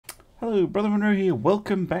Hello, Brother Monroe here.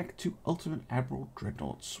 Welcome back to Ultimate Admiral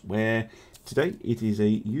Dreadnoughts, where today it is a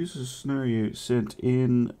user scenario sent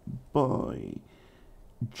in by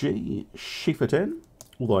J. Schaefer10,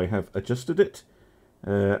 although I have adjusted it,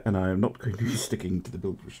 and I am not going to be sticking to the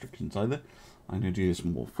build restrictions either. I'm going to do this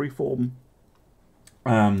more freeform.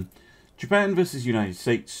 Japan versus United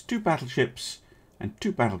States, 2 battleships and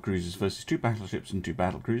 2 battlecruisers versus 2 battleships and 2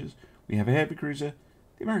 battlecruisers. We have a heavy cruiser.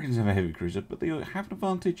 The Americans have a heavy cruiser, but they have an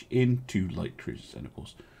advantage in 2 light cruisers, and of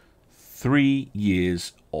course 3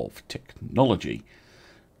 years of technology.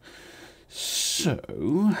 So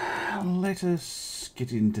let us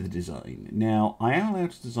get into the design. Now, I am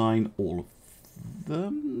allowed to design all of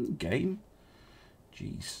them. Game.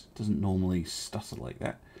 Jeez, doesn't normally stutter like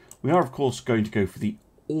that. We are, of course, going to go for the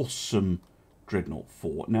awesome Dreadnought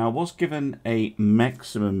 4. Now, I was given a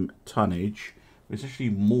maximum tonnage, but it's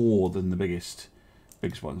actually more than the biggest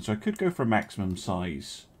one. So I could go for a maximum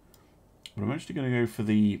size, but I'm actually going to go for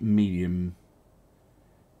the medium.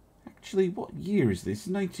 Actually, what year is this?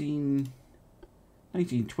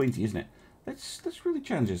 1920, isn't it? Let's really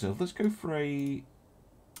challenge ourselves. Let's go for a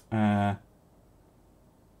yeah,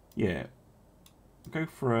 go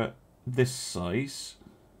for a this size,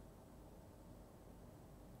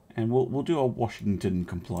 and we'll do our Washington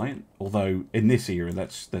compliant. Although in this era,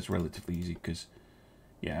 that's relatively easy because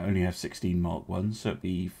yeah, I only have 16 Mark 1s, so it'd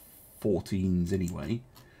be 14s anyway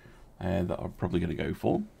that I'm probably going to go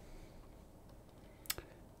for.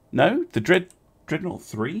 No, the Dreadnought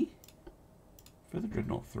 3? For the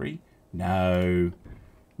Dreadnought 3? No.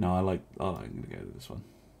 No, I'm going to go with this one.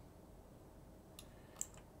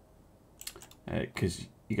 Because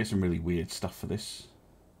you get some really weird stuff for this.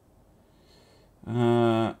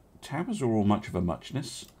 Towers are all much of a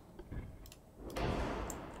muchness.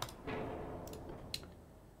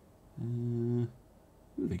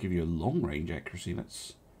 They give you a long range accuracy.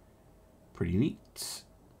 That's pretty neat.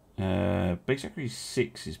 Base accuracy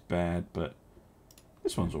 6 is bad, but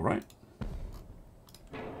this one's all right.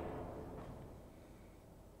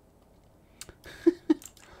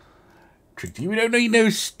 Treaty. We don't need no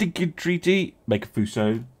stinking treaty. Make a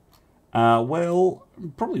Fuso. Well,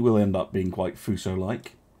 probably will end up being quite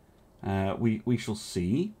Fuso-like. We shall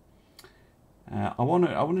see. I want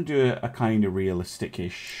to do a kind of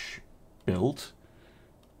realistic-ish build.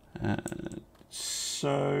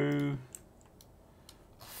 So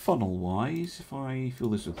funnel wise, if I fill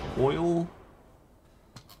this with oil,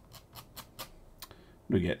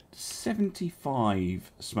 we get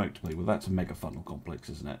 75 smoke to play. Well, that's a mega funnel complex,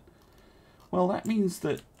 isn't it? Well, that means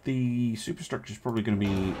that the superstructure is probably going to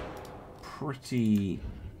be pretty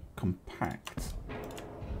compact.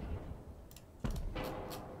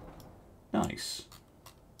 Nice.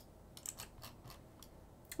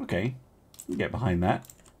 Okay, we can get behind that.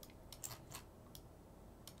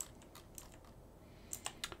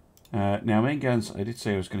 Now, main guns, I did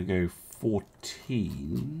say I was going to go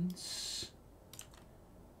 14s.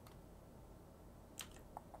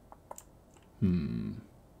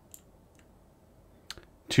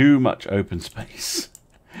 Too much open space.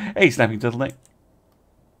 Hey, snapping turtleneck.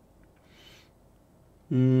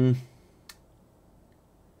 And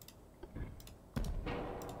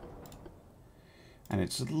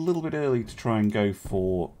it's a little bit early to try and go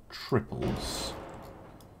for triples,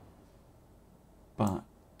 but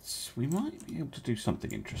we might be able to do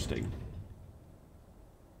something interesting.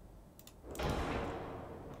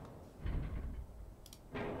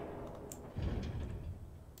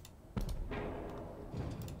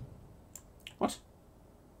 What?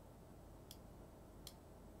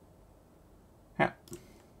 How?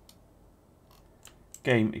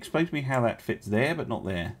 Game, explain to me how that fits there, but not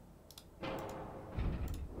there.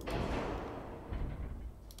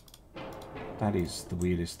 That is the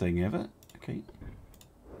weirdest thing ever. Okay.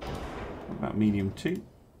 What about medium 2?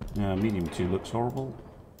 Medium 2 looks horrible.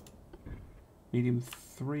 Medium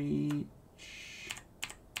 3...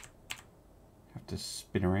 have to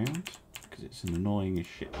spin around because it's an annoying as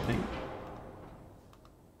shit thing.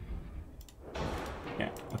 Yeah,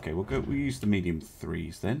 okay, we'll use the medium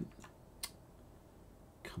 3s then.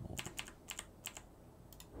 Come on.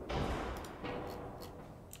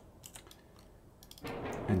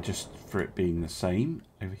 And just for it being the same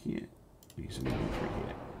over here, use a medium 3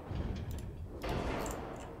 here.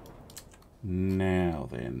 Now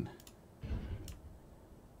then, I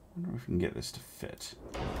wonder if we can get this to fit.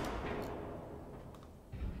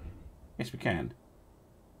 Yes, we can.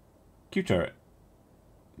 Q turret.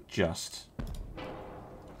 Just,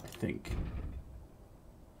 I think.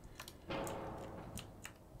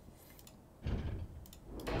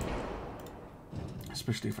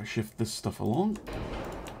 Especially if I shift this stuff along.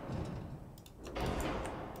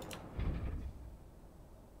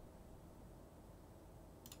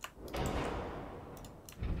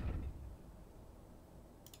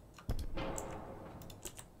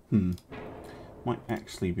 Might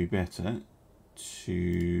actually be better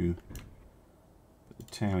to put the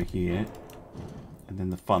tower here, and then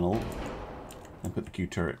the funnel, and put the Q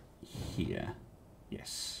turret here.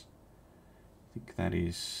 Yes. I think that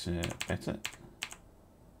is better.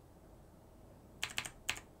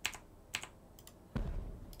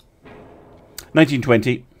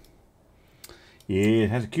 $19.20. Yeah, it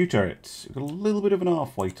has a Q turret. It's got a little bit of an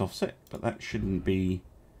half weight offset, but that shouldn't be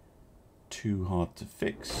too hard to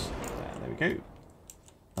fix. There we go.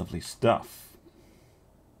 Lovely stuff.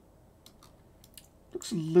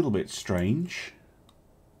 Looks a little bit strange.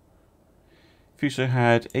 Fuso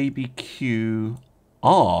had ABQR.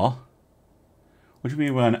 What do you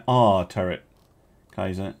mean by an R turret,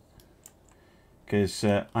 Kaiser? Because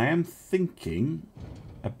I am thinking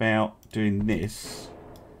about doing this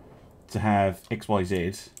to have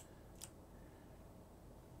XYZ.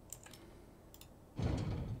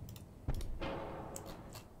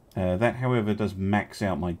 That, however, does max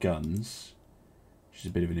out my guns, which is a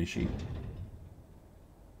bit of an issue.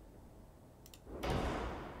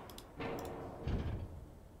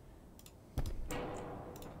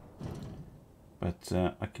 But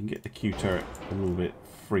I can get the Q turret a little bit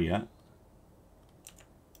freer.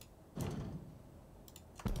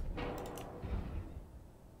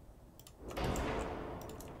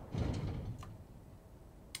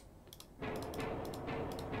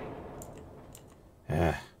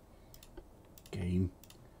 Game.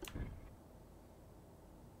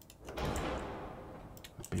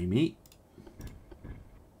 Be me.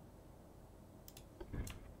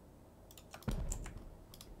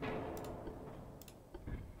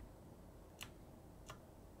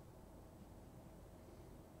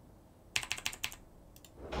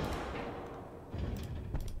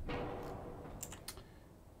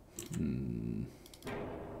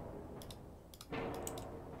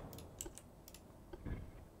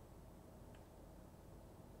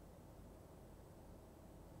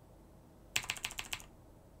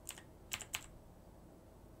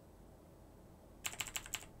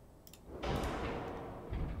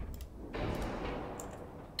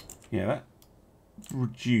 Yeah, that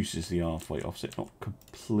reduces the halfway offset, not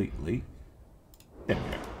completely. There we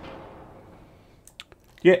go.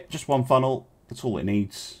 Yeah, just one funnel. That's all it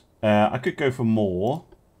needs. I could go for more.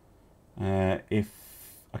 If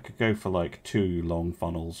I could go for like 2 long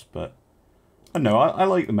funnels, but I don't know. I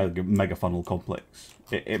like the mega funnel complex.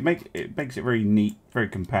 It makes it very neat, very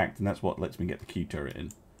compact, and that's what lets me get the Q turret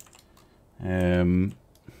in.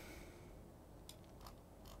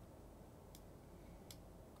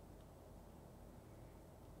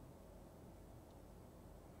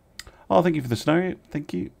 Oh, thank you for the scenario.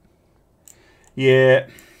 Thank you. Yeah,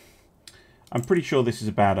 I'm pretty sure this is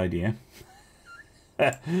a bad idea.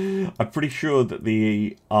 I'm pretty sure that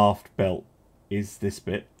the aft belt is this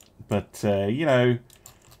bit, but you know,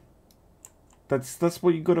 that's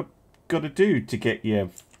what you gotta do to get your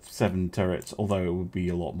 7 turrets. Although it would be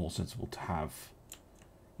a lot more sensible to have,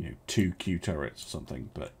 you know, 2 Q turrets or something.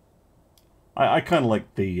 But I kind of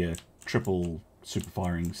like the triple super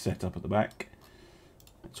firing setup at the back.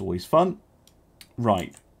 It's always fun.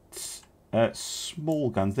 Right. Small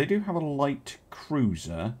guns. They do have a light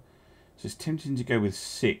cruiser. So it's tempting to go with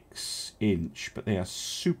 6-inch, but they are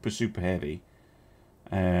super, super heavy.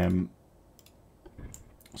 So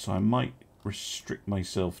I might restrict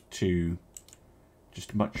myself to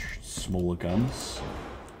just much smaller guns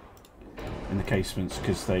in the casements,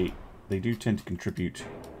 because they do tend to contribute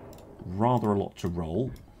rather a lot to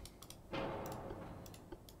roll.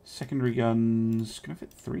 Secondary guns. Can I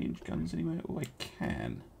fit 3-inch guns anywhere? Oh, I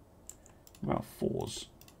can. What about 4s?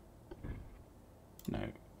 No.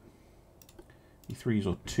 3s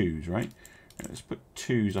or 2s, right? Right, let's put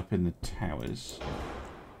 2s up in the towers.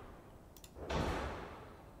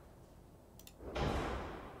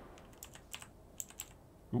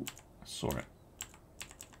 Oh, I saw it.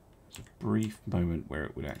 There's a brief moment where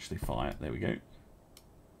it would actually fire. There we go.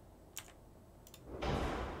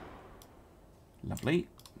 Lovely.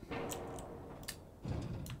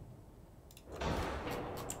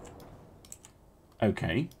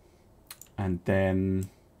 Okay, and then,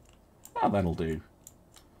 oh, that'll do.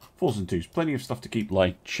 4s and 2s, plenty of stuff to keep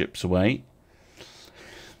light ships away.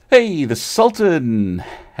 Hey, the Sultan!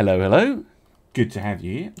 Hello, hello. Good to have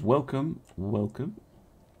you here. Welcome, welcome.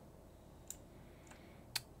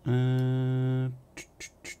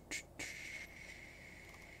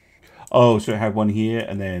 Oh, so it had one here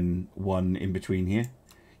and then one in between here.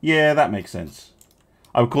 Yeah, that makes sense.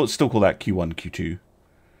 I would still call that Q1, Q2.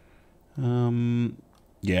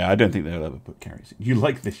 Yeah, I don't think they'll ever put carriers in. You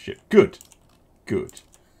like this ship. Good. Good.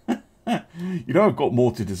 You know, I've got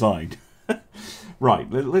more to design. Right,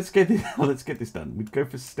 let's get this done. We'd go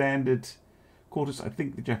for standard quarters. I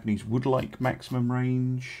think the Japanese would like maximum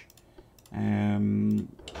range. Gear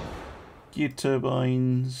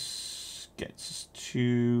turbines gets us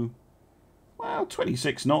to, well,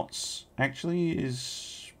 26 knots. Actually,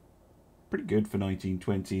 is pretty good for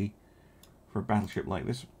 1920 for a battleship like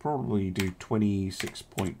this. Probably do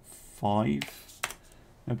 26.5.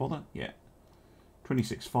 No bother. Yeah,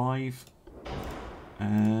 26.5.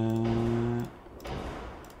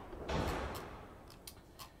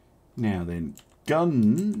 Now then,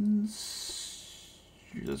 guns.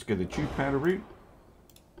 Let's go the tube powder route,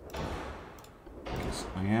 because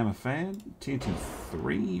I am a fan.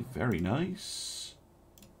 TNT3, very nice.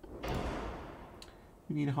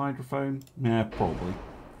 We need a hydrophone? Nah, probably.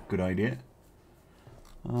 Good idea.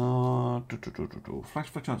 Flash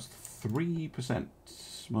fire chance 3%.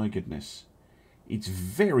 My goodness. It's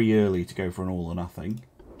very early to go for an all or nothing.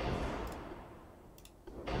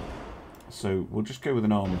 So we'll just go with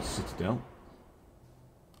an armoured citadel.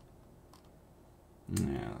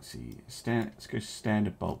 Now let's see. Let's go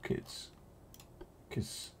standard bulkheads,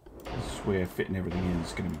 because this is where fitting everything in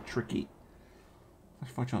is going to be tricky.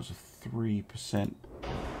 Flash fire chance of 3%.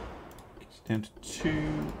 Gets down to 2,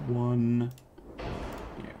 1.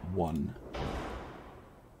 Yeah, 1.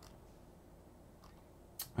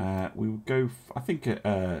 We would go, I think,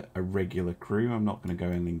 a regular crew. I'm not going to go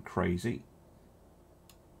anything crazy.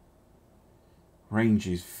 Range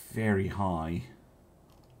is very high.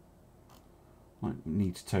 Might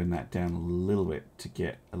need to tone that down a little bit to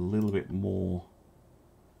get a little bit more,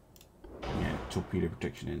 yeah, torpedo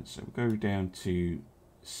protection in. So we'll go down to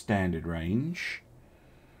standard range.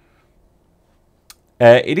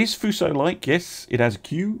 It is Fuso-like, yes. It has a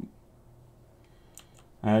Q.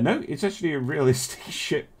 No, it's actually a realistic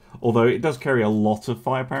ship, although it does carry a lot of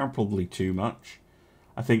firepower, probably too much.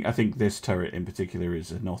 I think this turret in particular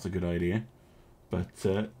is not a good idea. But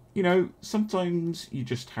you know, sometimes you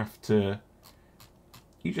just have to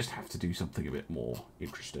do something a bit more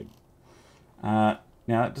interesting. Now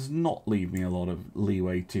that does not leave me a lot of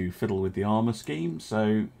leeway to fiddle with the armour scheme,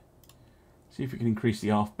 so see if we can increase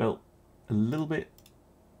the aft belt a little bit,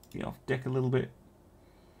 the aft deck a little bit.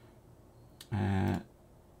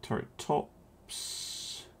 Turret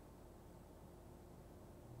tops.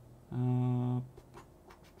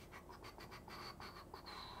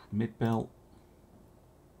 Mid belt.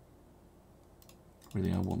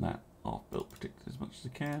 Really, I want that aft belt protected as much as I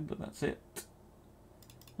can, but that's it.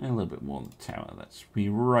 And a little bit more on the tower. That's me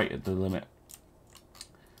right at the limit.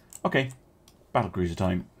 Okay, battlecruiser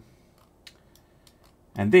time.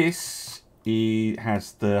 And this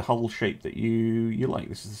has the hull shape that you like.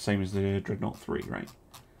 This is the same as the Dreadnought 3, right?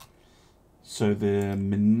 So the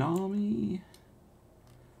Minami.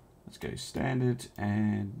 Let's go standard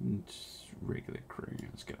and regular crew.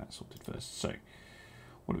 Let's get that sorted first. So,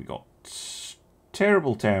 what do we got?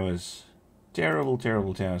 Terrible towers. Terrible,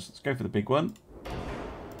 terrible towers. Let's go for the big one.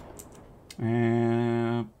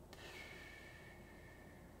 And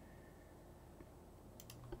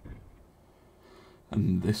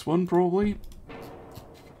this one, probably.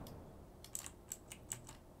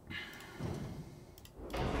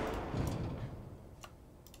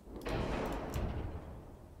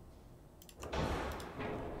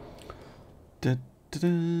 Da, da,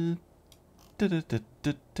 da, da, da, da,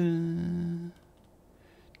 da, da.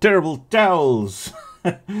 Terrible towels!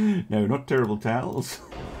 No, not terrible towels.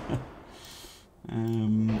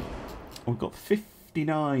 We've got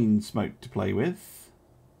 59 smoke to play with.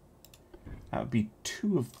 That would be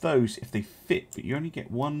 2 of those if they fit, but you only get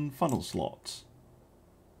 1 funnel slot.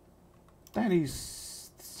 That is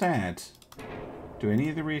sad. Do any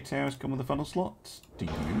of the rear towers come with a funnel slot? Do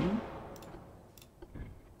you?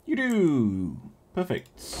 You do!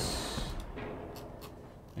 Perfect.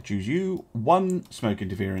 I choose you. 1 smoke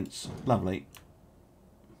interference. Lovely.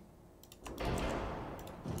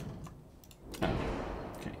 Oh,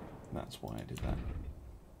 okay. That's why I did that.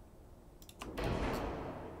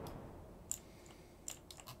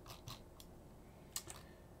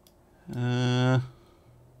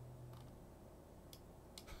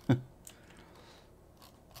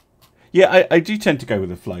 Yeah, I do tend to go with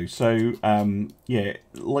the flow. So, yeah,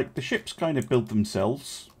 like the ships kind of build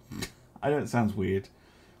themselves. I know it sounds weird,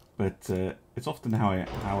 but it's often how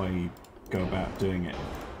I go about doing it.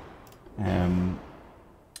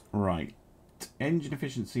 Right. Engine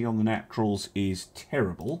efficiency on the naturals is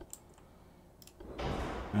terrible.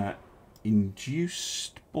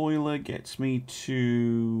 Induced boiler gets me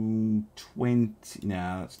to 20.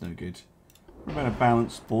 Nah, that's no good. What about a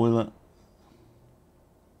balanced boiler?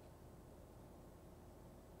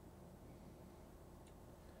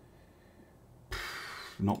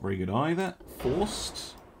 not very good either.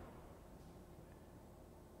 Forced.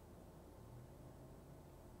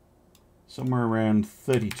 Somewhere around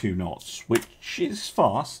 32 knots, which is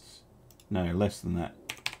fast. No, less than that.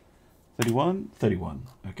 31? 31.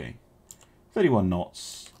 Okay. 31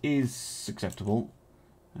 knots is acceptable.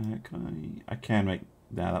 I can make...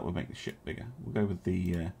 Now that would make the ship bigger. We'll go with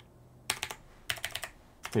the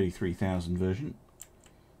 33,000 version.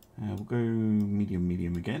 We'll go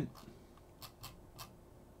medium again.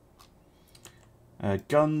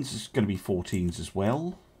 Guns is going to be 14s as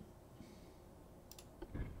well.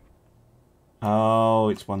 Oh,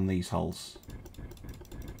 it's one of these hulls.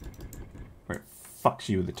 Where it fucks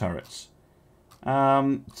you with the turrets.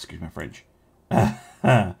 Excuse my French.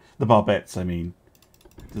 The barbettes, I mean.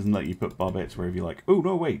 It doesn't let you put barbettes wherever you like. Oh,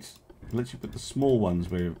 no, wait. It lets you put the small ones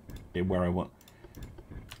where I want.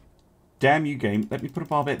 Damn you, game. Let me put a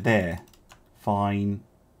barbette there. Fine.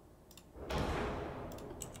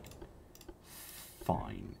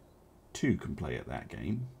 Fine. 2 can play at that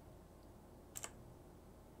game.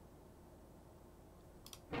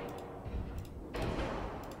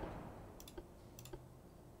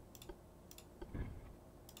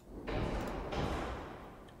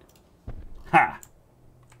 Ha!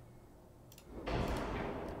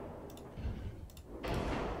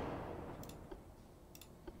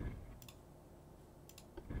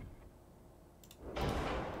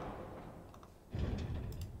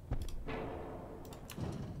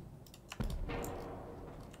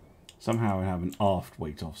 Somehow I have an aft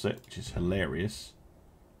weight offset, which is hilarious.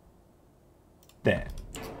 There.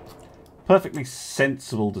 Perfectly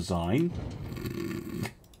sensible design.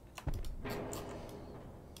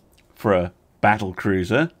 For a battle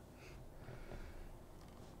cruiser.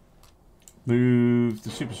 Move the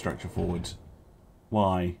superstructure forward.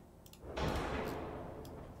 Why?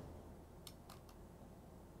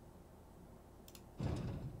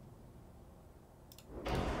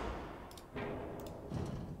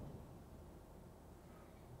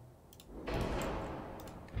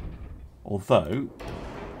 Although,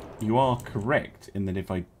 you are correct in that if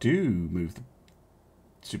I do move the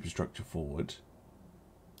superstructure forward...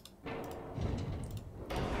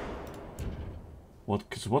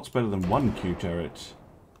 Because what's better than 1 Q turret?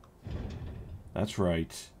 That's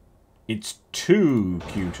right. It's 2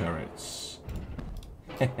 Q turrets.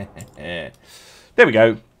 There we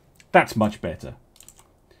go. That's much better.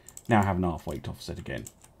 Now I have an half weight offset again.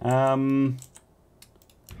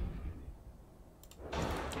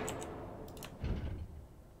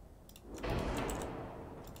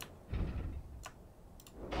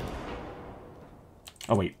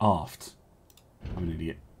 Oh wait, aft. I'm an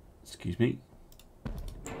idiot. Excuse me.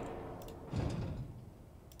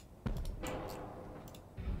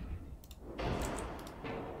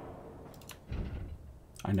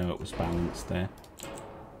 I know it was balanced there.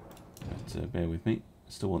 But bear with me.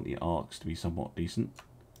 I still want the arcs to be somewhat decent.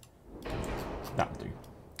 That'll do.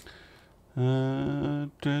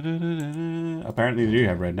 Apparently they do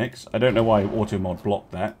have rednecks. I don't know why automod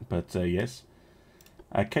blocked that, but yes.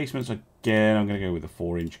 Casements again, I'm going to go with the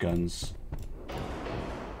 4-inch guns.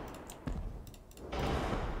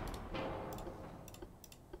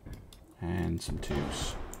 And some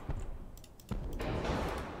 2s.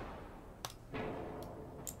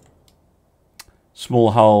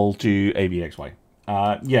 Small hull to ABXY.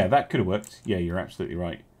 Yeah, that could have worked. Yeah, you're absolutely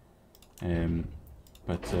right.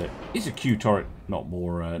 But is a Q turret not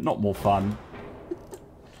more fun?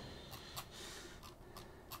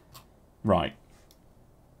 Right.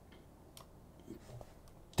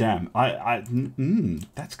 Damn,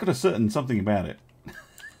 that's got a certain something about it.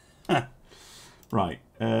 Right,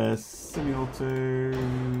 semi-auto.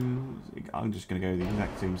 I'm just going to go with the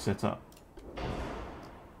exact same setup.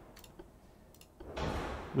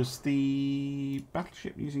 Was the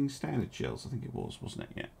battleship using standard shells? I think it was, wasn't it?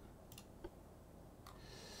 Yeah.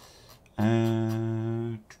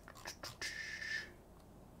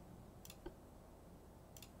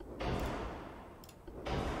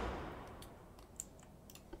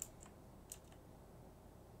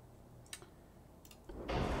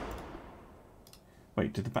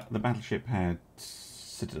 Wait, did the battleship had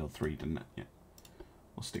Citadel 3, didn't it? Yeah.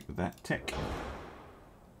 We'll stick with that. Tech.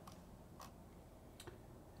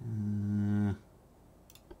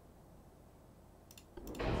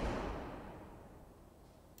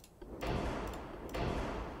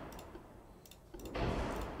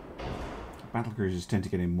 Battlecruisers tend to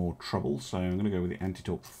get in more trouble, so I'm going to go with the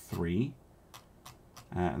Anti-Torp 3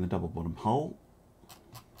 and the double bottom hull.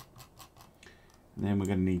 And then we're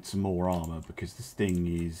going to need some more armour because this thing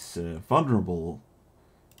is vulnerable,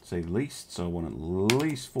 to say the least. So I want at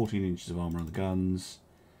least 14 inches of armour on the guns.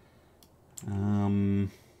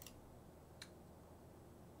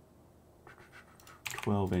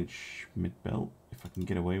 $12-inch mid-belt, if I can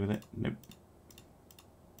get away with it. Nope.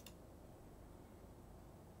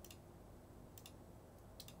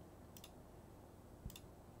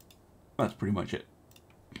 That's pretty much it.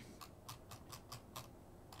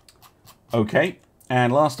 Okay,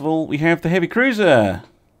 and last of all, we have the heavy cruiser.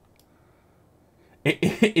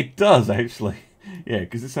 It does, actually. Yeah,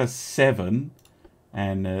 because this has 7,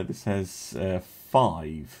 and this has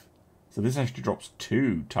 5. So this actually drops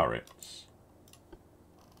 2 turrets.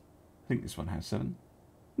 I think this one has 7.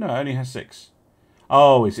 No, it only has 6.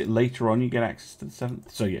 Oh, is it later on you get access to the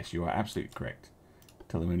 7th? So yes, you are absolutely correct.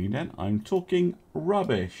 Telemonian then. I'm talking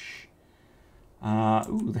rubbish.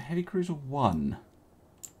 Ooh, the heavy cruiser 1.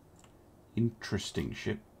 Interesting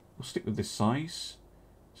ship. We'll stick with this size.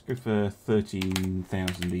 Let's go for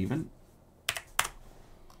 13,000 even.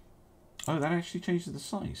 Oh, that actually changes the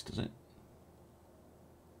size, does it?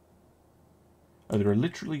 Oh, there are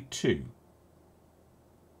literally 2.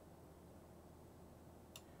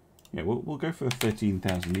 Yeah, we'll go for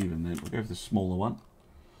 13,000 even then. We'll go for the smaller one.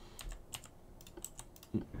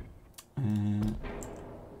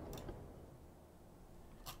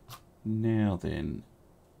 Now then,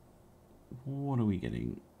 what are we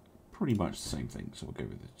getting? Pretty much the same thing. So we'll go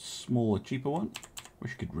with the smaller, cheaper one.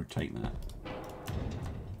 Wish you could rotate that.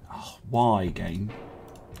 Oh, why, game?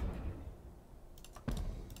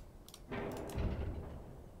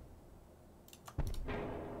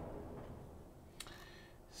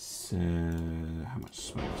 So, how much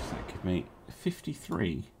smoke does that give me?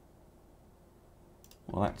 53.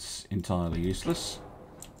 Well, that's entirely useless.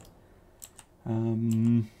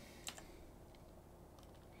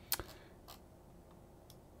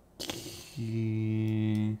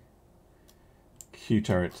 Q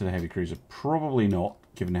turret to the heavy cruiser. Probably not,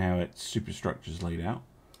 given how its superstructure is laid out.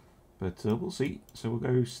 But we'll see. So we'll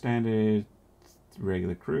go standard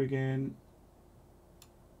regular crew again.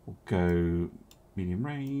 We'll go medium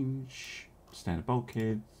range, standard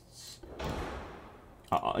bulkheads.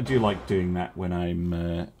 I do like doing that when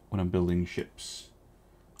I'm building ships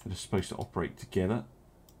that are supposed to operate together,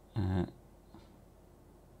 or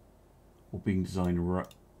being designed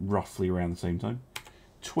roughly around the same time.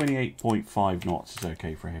 28.5 knots is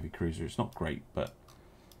okay for a heavy cruiser. It's not great, but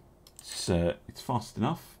it's fast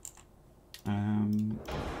enough.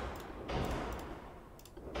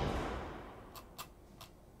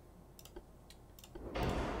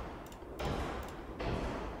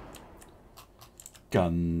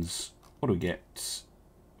 Guns. What do we get?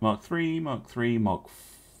 Mark 3, Mark 3, Mark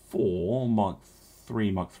 4, Mark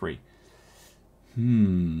 3, Mark 3.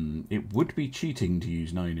 It would be cheating to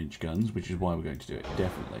use 9-inch guns, which is why we're going to do it,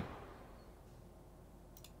 definitely.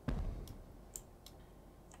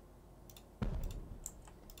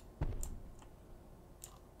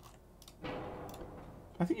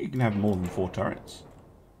 I think you can have more than 4 turrets.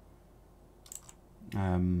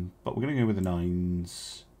 But we're going to go with the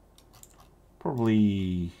 9s.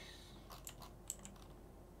 Probably...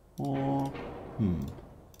 Or...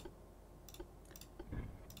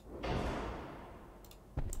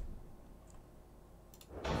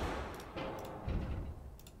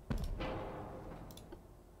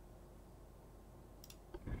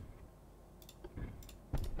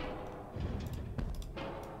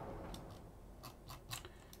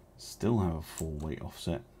 Still have a full weight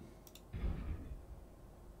offset.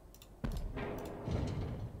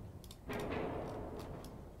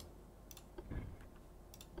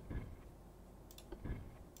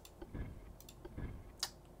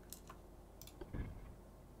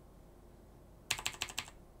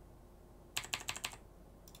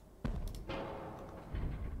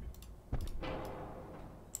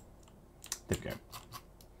 There we go.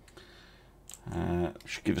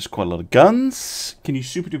 Should give us quite a lot of guns. Can you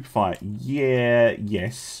super duper fire? Yeah,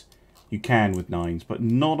 yes, you can with 9s, but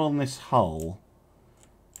not on this hull.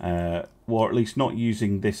 Or at least not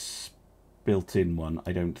using this built-in one,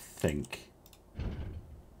 I don't think.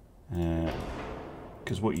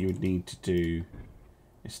 Because what you would need to do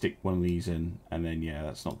is stick one of these in, and then, yeah,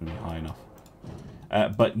 that's not going to be high enough.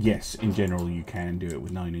 But yes, in general, you can do it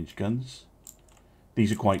with 9-inch guns.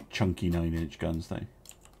 These are quite chunky 9-inch guns, though.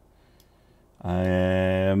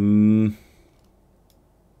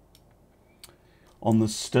 On the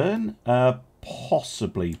stern,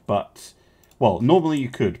 possibly, but well, normally you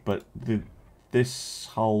could, but this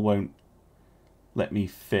hull won't let me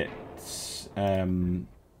fit the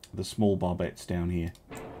small barbettes down here,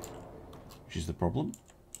 which is the problem.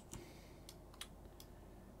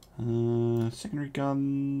 Secondary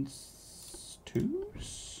guns,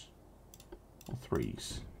 2s or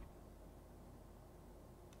 3s?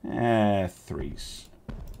 3s.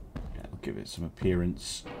 Yeah, I'll give it some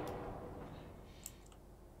appearance.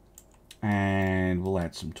 And we'll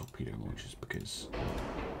add some torpedo launchers because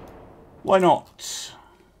why not?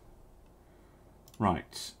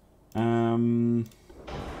 Right.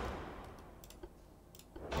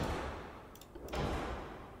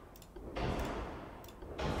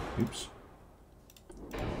 Oops.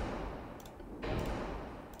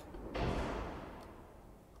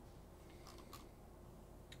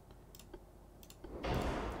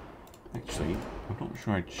 Actually, I'm not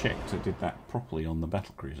sure I checked I did that properly on the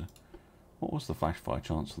battlecruiser. What was the flash fire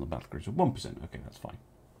chance on the battlecruiser? 1%. Okay, that's fine.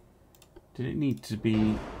 Did it need to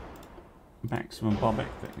be maximum barbeck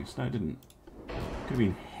thickness? No, it didn't. Could have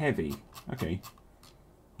been heavy. Okay.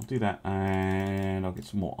 I'll do that and I'll get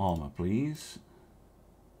some more armor, please.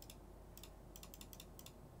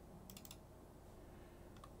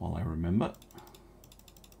 While I remember.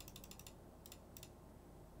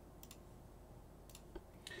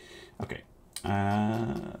 Okay.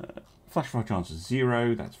 Flash fire chance is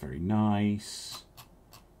 0. That's very nice.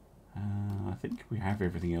 I think we have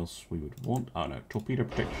everything else we would want. Oh no, torpedo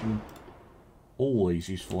protection. Always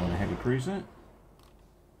useful on a heavy cruiser.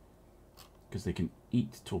 Because they can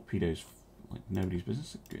eat torpedoes like nobody's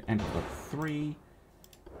business. Anti-blood 3.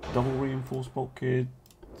 Double reinforced bulkheads.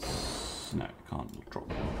 No, I can't drop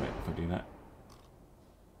the bulkhead if I do that.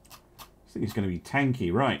 This thing is going to be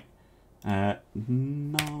tanky. Right.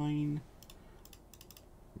 9.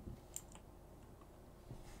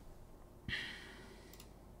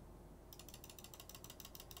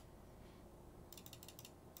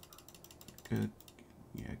 Good.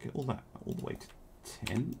 Yeah, get all that all the way to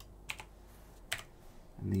 10.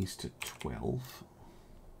 And these to 12.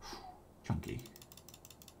 Chunky.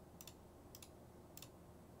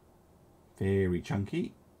 Very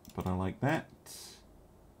chunky, but I like that.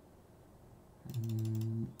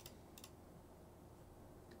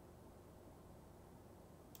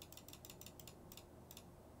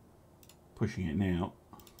 Pushing it now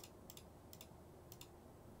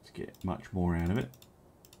to get much more out of it.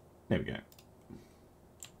 There we go.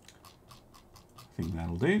 I think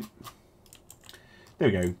that'll do. There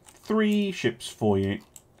we go. 3 ships for you.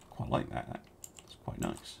 Quite like that. It's quite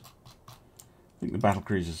nice. I think the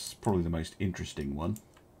battlecruiser is probably the most interesting one.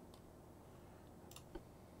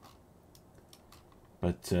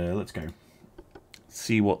 But let's go.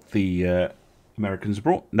 See what the Americans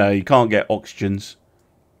brought. No, you can't get oxygens.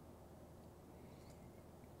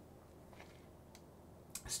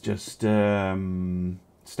 It's just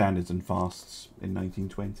standards and fasts in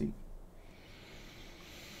 1920.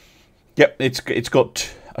 Yep, it's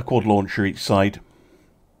got a quad launcher each side.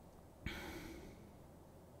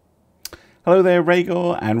 Hello there,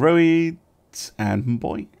 Rhaegar and Roids and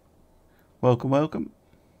Boy. Welcome, welcome.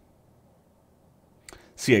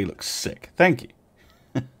 CA looks sick. Thank you.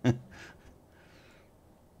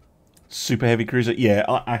 Super heavy cruiser. Yeah,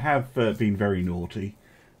 I have been very naughty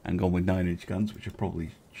and gone with 9-inch guns, which I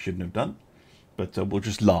probably shouldn't have done. But we'll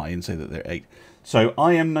just lie and say that they're 8. So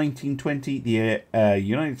I am 1920. The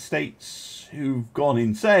United States, who've gone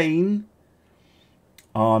insane,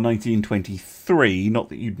 are 1923. Not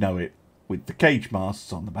that you'd know it, with the cage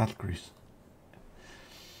masts on the battlecruiser.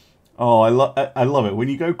 Oh, I love it. When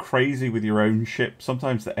you go crazy with your own ship,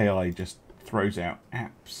 sometimes the AI just throws out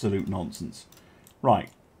absolute nonsense. Right.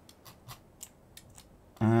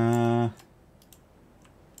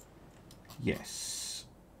 Yes.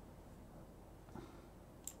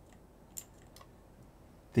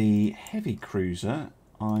 The heavy cruiser,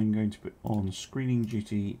 I'm going to put on screening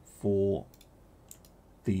duty for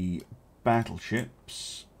the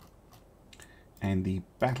battleships. And the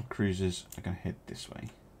battle cruisers are going to head this way.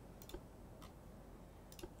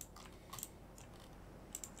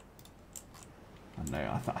 I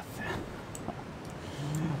know.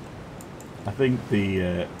 I think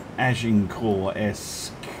the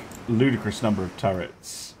Agincourt-esque ludicrous number of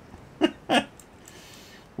turrets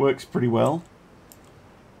works pretty well.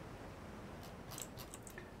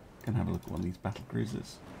 Gonna have a look at one of these battle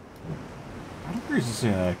cruisers. Battle cruisers,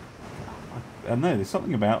 I don't know. There's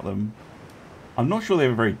something about them. I'm not sure they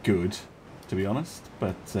were very good, to be honest,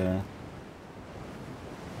 but they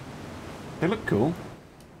look cool.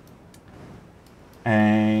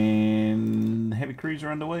 And the heavy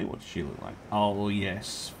cruiser underway. What does she look like? Oh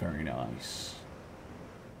yes, very nice.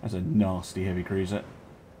 That's a nasty heavy cruiser.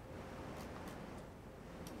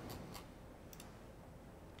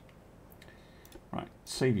 Right,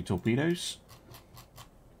 save your torpedoes.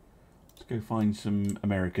 Let's go find some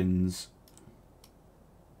Americans.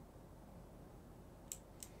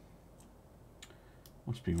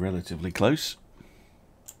 Must be relatively close.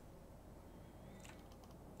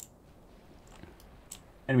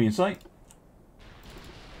 Enemy in sight.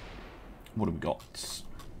 What have we got?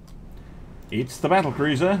 It's the battle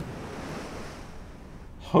cruiser.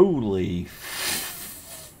 Holy.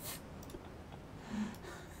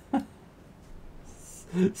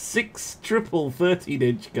 6 triple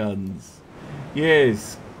 13-inch guns.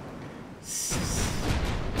 Yes.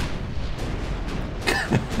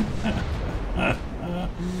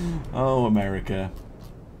 Oh, America.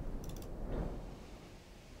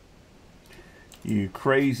 You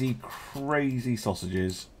crazy, crazy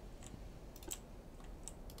sausages.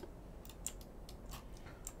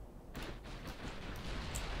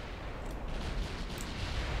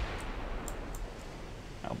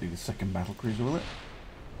 That'll be the second battle cruiser, will it?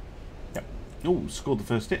 Yep. Oh, scored the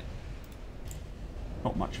first hit.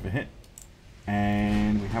 Not much of a hit.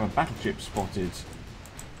 And we have a battleship spotted.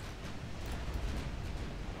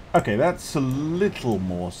 Okay, that's a little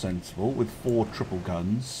more sensible with 4 triple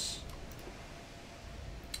guns.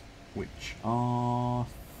 Which are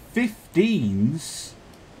 15s?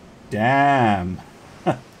 Damn.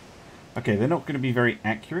 Okay, they're not going to be very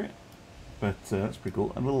accurate. But that's pretty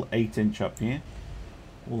cool. A little 8-inch up here.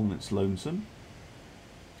 All in its lonesome.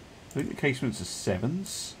 I think the casements are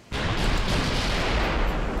 7s.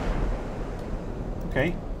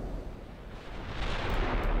 Okay.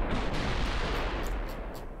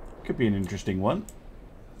 Could be an interesting one.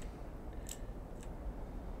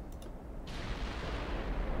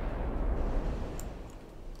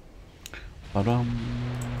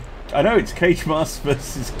 I know it's Cage Mass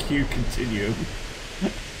versus Q Continuum.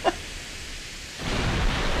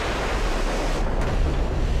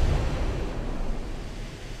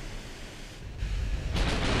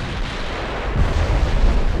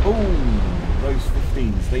 Oh, those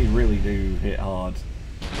 15s, they really do hit hard.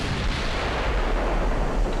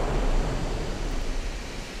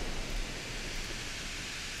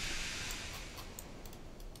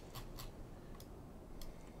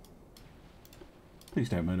 Please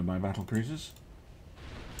don't murder my battle cruisers.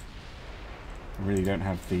 I really don't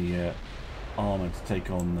have the armour to take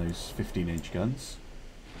on those 15-inch guns.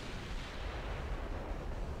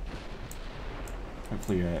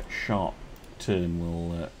 Hopefully a sharp turn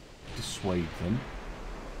will dissuade them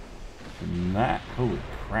from that. Holy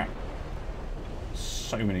crap.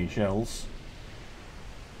 So many shells.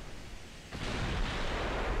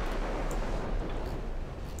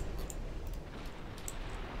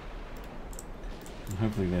 And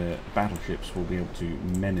hopefully the battleships will be able to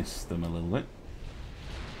menace them a little bit.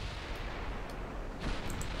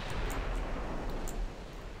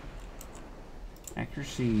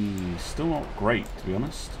 Accuracy still not great, to be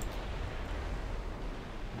honest.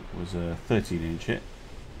 It was a 13-inch hit.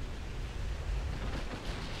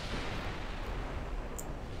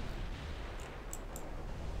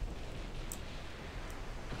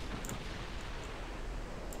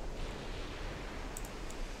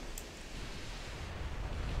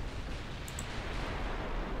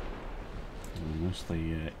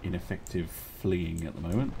 Mostly ineffective fleeing at the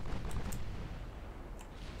moment.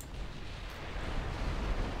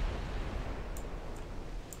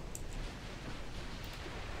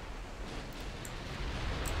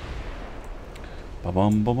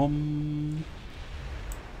 Ba-bum, ba-bum.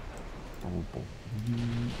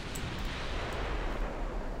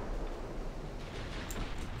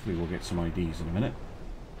 Hopefully we'll get some IDs in a minute.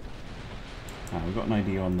 We've got an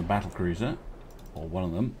ID on the battlecruiser, or one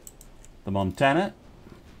of them. The Montana.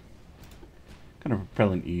 Kind of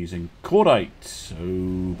propellant using cordite.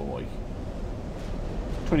 Oh boy.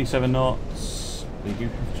 27 knots. They do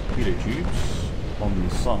have torpedo tubes on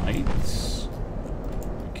the sides.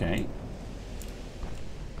 Okay.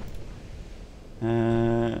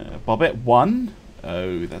 Bobette 1.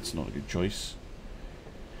 Oh, that's not a good choice.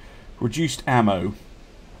 Reduced ammo.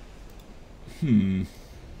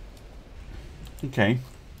 Okay.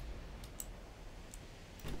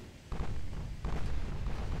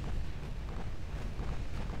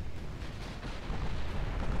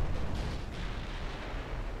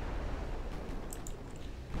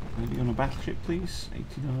 Maybe on a battleship, please.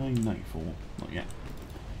 89, 94. Not yet.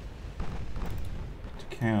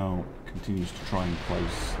 The cow continues to try and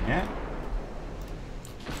close. Yeah.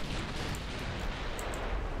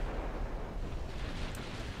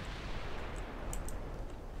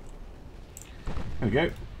 There we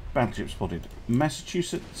go. Battleship spotted.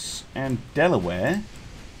 Massachusetts and Delaware.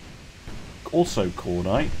 Also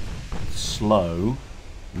cordite. Slow.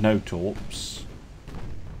 No torps.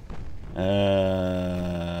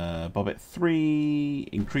 Bobette 3.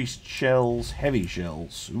 Increased shells. Heavy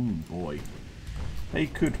shells. Ooh, boy. They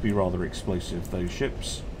could be rather explosive, those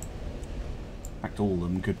ships. In fact, all of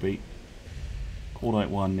them could be. Cordite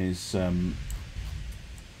 1 is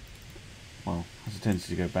well, has a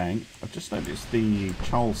tendency to go bang. I've just noticed the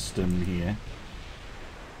Charleston here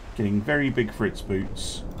getting very big for its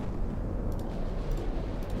boots.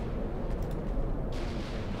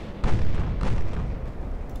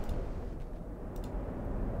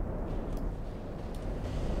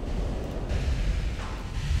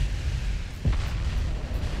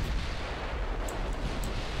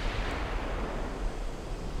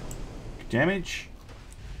 Damage.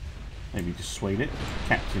 Maybe dissuade it.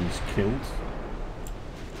 Captain's killed.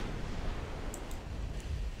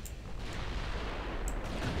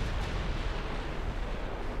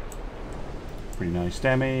 Pretty nice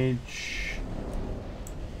damage.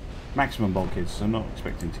 Maximum bulkheads, so I'm not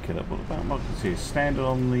expecting to kill it. What about bulkheads here? Standard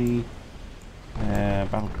on the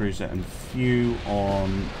battlecruiser and few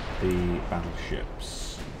on the battleships.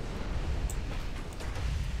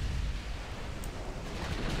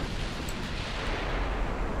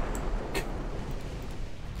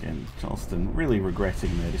 Again, Charleston really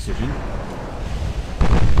regretting their decision.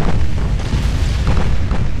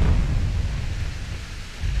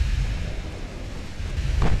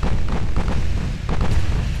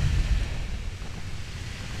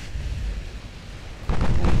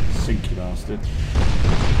 Sinky bastard.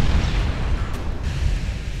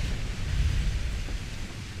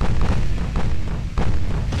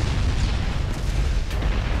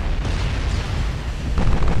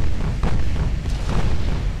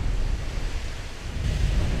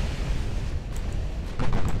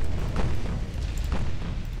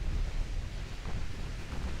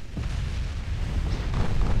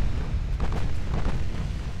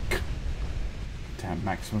 Damn,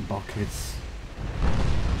 maximum bulkheads.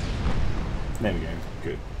 There we go,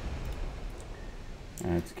 good.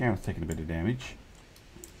 Takara's taking a bit of damage.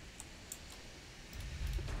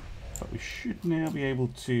 But we should now be able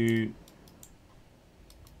to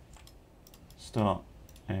start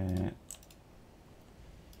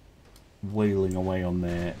wailing away on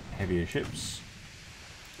their heavier ships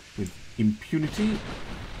with impunity.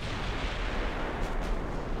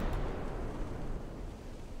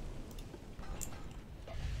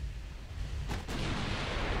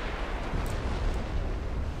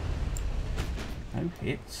 No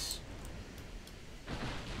hits.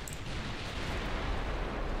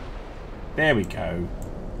 There we go.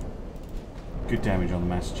 Good damage on the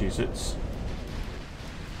Massachusetts.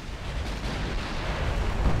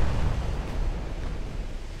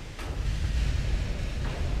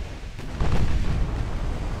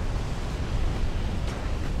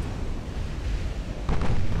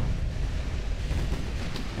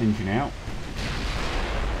 Engine out.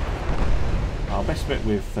 Our best bet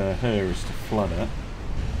with her is to flood her.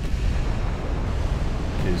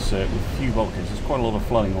 Because with few bulkheads, there's quite a lot of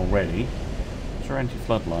flooding already. What's her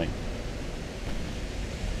anti-flood like?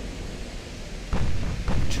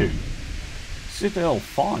 2. Citadel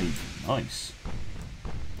 5. Nice.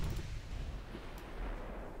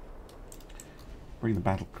 Bring the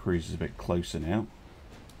battle cruisers a bit closer now.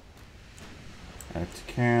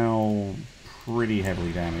 Takao pretty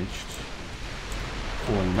heavily damaged.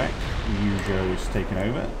 Falling back. Yujo is taken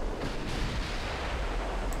over.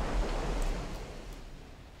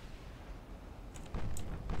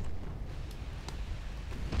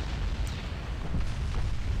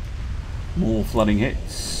 More flooding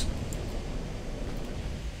hits.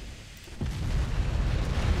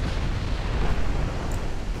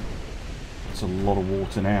 It's a lot of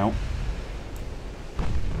water now.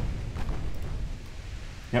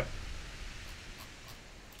 Yep.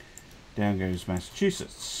 Down goes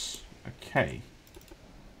Massachusetts. Okay.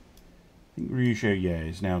 I think Ryujo, yeah,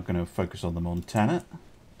 is now going to focus on the Montana.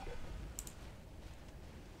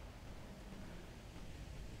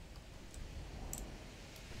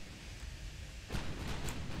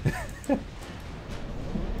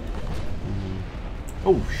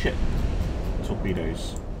 Oh shit!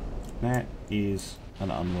 Torpedoes. That is an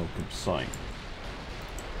unwelcome sight.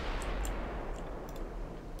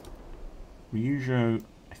 Ryujo,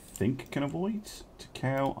 I think, can avoid.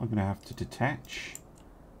 Takao, I'm going to have to detach.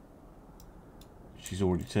 She's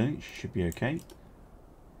already turning. She should be okay.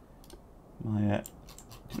 My,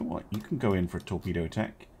 you know what? You can go in for a torpedo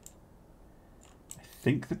attack. I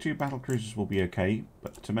think the 2 battlecruisers will be okay,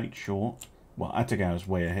 but to make sure... Well, Atagawa's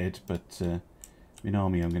way ahead, but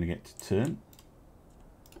Minami I'm going to get to turn.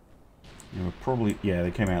 They were probably... Yeah,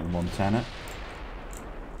 they came out of the Montana.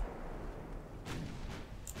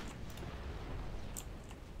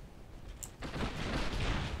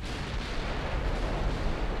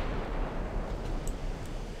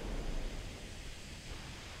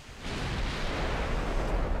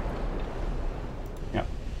 Yep.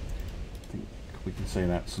 I think we can say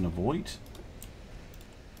that's an avoid.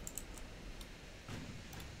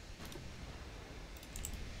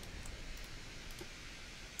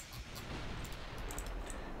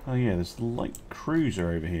 Oh yeah, there's the light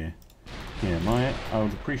cruiser over here. Yeah, Maya, I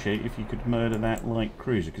would appreciate if you could murder that light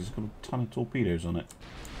cruiser because it's got a ton of torpedoes on it.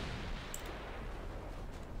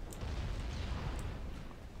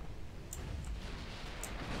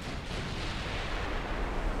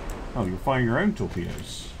 Oh, you're firing your own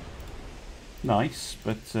torpedoes. Nice,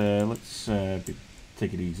 but let's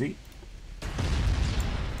take it easy. Don't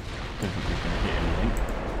think we're going to hit anything.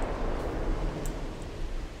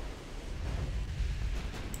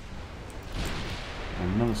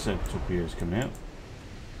 Another set of torpedoes coming out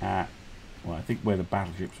at, well, I think where the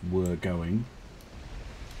battleships were going.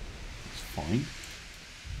 It's fine.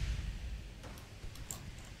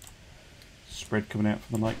 Spread coming out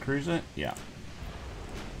from the light cruiser. Yeah.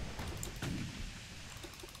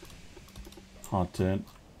 Hard turn.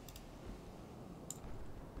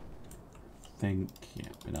 Think, yeah,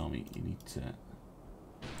 but army, you need to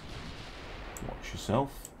watch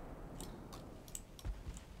yourself.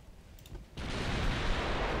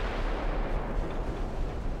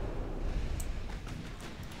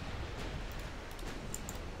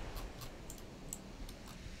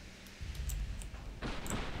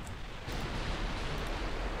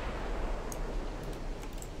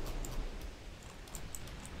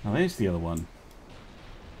 Now there's the other one.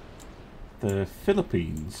 The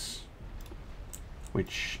Philippines,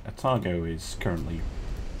 which Atago is currently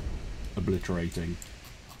obliterating.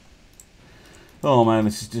 Oh man,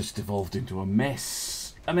 this has just evolved into a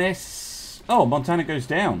mess. A mess! Oh, Montana goes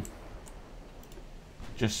down.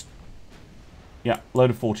 Just, yeah, load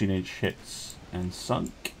of 14-inch hits and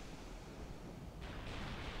sunk.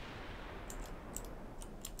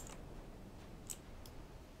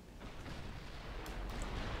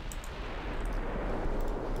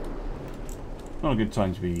 Not a good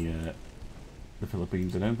time to be the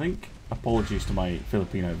Philippines, I don't think. Apologies to my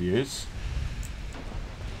Filipino viewers.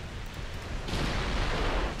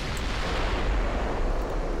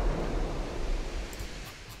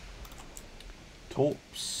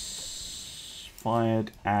 Torps fired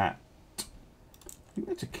at... I think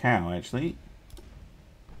that's a cow, actually.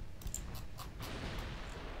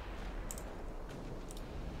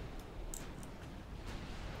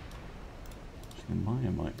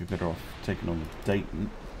 Maya might be better off taking on the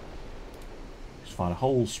Dayton. Just fired a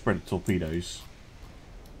whole spread of torpedoes.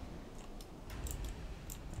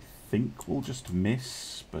 I think we'll just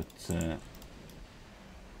miss, but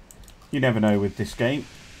you never know with this game.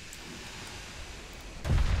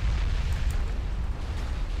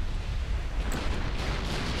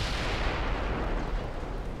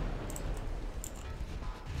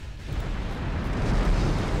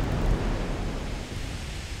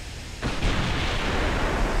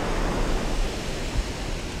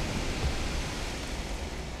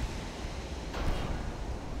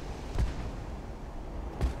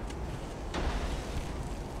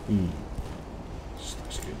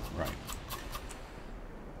 Looks good, right.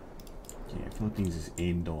 Yeah, Philippines is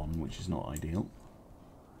aimed on, which is not ideal.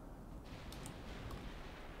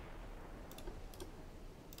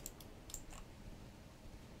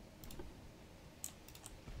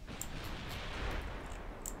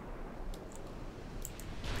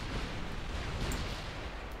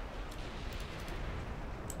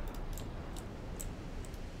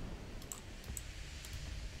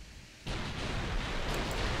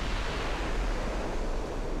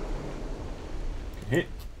 Hit.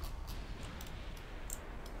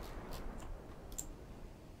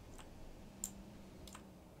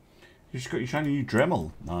 You just got your shiny new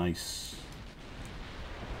Dremel. Nice.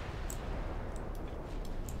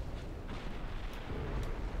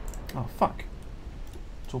 Oh, fuck.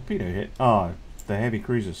 Torpedo hit. Oh, the heavy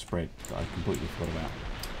cruiser spread that I completely forgot about.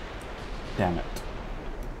 Damn it.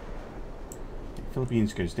 Okay,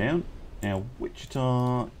 Philippines goes down. Now,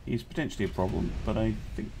 Wichita is potentially a problem, but I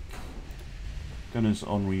think gunners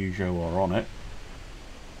on Ryujo are on it.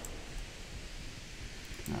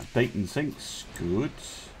 Dayton sinks. Good.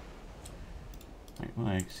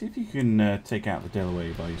 Right, see if you can take out the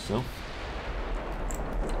Delaware by yourself.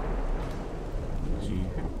 So you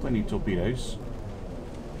have plenty of torpedoes.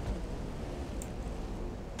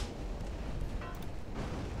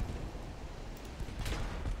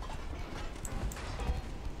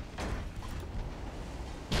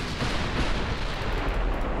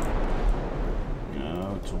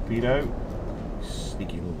 Torpedo.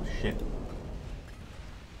 Sneaky little shit.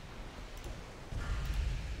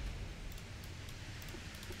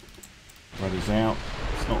 Rudder's out.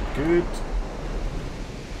 It's not good.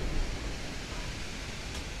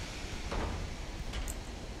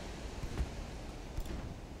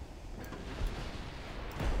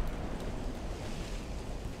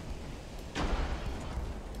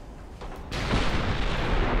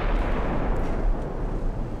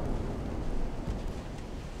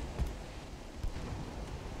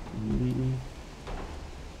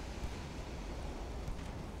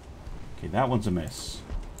 that one's a miss.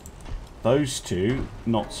 Those two,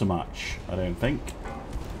 not so much, I don't think.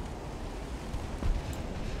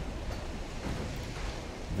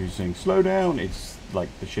 If you're saying slow down, it's like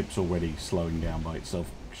the ship's already slowing down by itself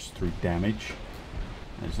just through damage.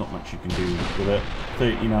 There's not much you can do with a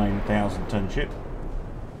 39,000 ton ship.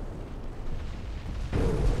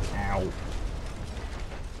 Ow.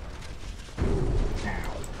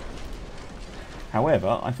 Ow.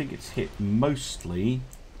 However, I think it's hit mostly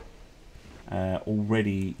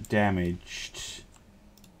already damaged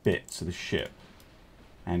bits of the ship.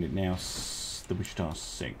 And it now, the Wichita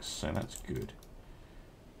sinks, so that's good.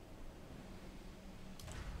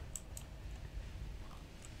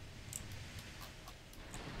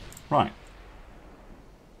 Right.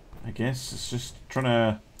 I guess it's just trying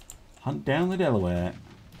to hunt down the Delaware.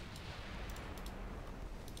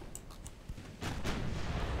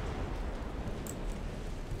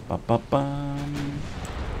 Ba-ba-bum.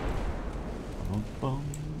 Ba-bum,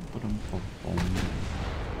 ba-dum, ba-bum.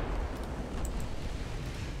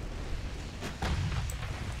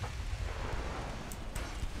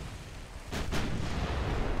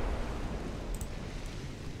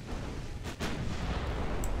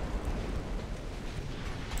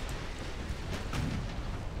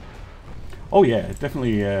 Oh yeah,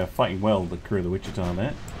 definitely fighting well, the crew of the Wichita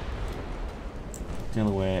there.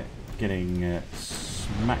 Delaware getting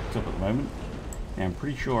smacked up at the moment. Now, I'm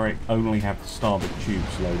pretty sure I only have the starboard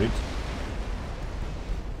tubes loaded.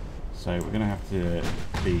 So we're going to have to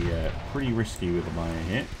be pretty risky with the miner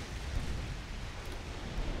here.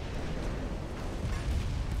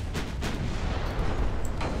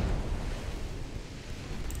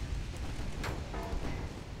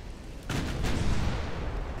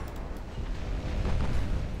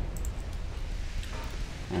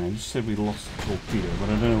 And I just said we lost the torpedo, but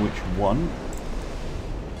I don't know which one.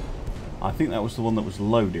 I think that was the one that was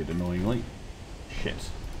loaded, annoyingly. Shit.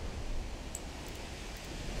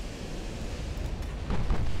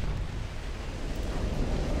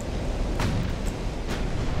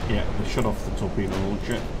 Yeah, they shut off the torpedo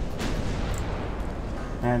launcher.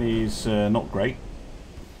 That is not great.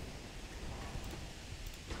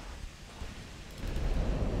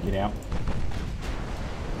 Get out.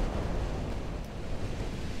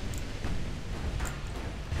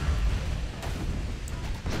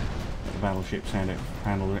 Battleships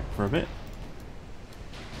handle it for a bit.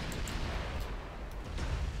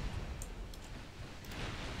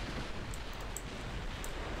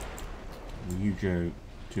 Ujo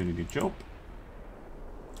doing a good job.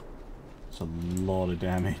 It's a lot of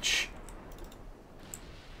damage.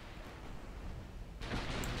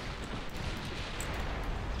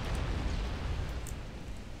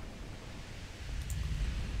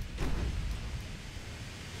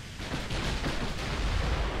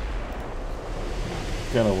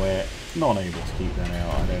 Delaware not able to keep that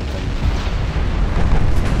out, I don't think.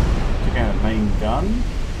 Took out a main gun.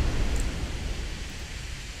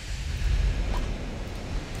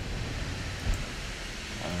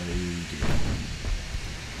 Oh dear.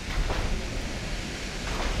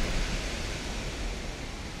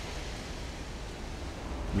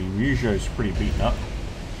 I mean, Ryujo's pretty beaten up.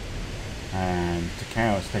 And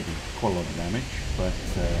Takao has taken quite a lot of damage, but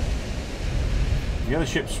the other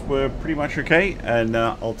ships were pretty much okay, and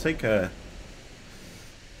I'll take an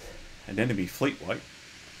enemy fleet wipe.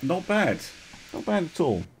 Not bad. Not bad at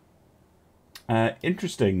all.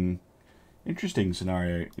 Interesting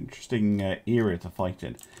scenario. Interesting era to fight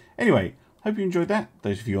in. Anyway, hope you enjoyed that,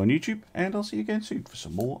 those of you on YouTube, and I'll see you again soon for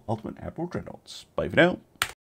some more Ultimate Admiral Dreadnoughts. Bye for now.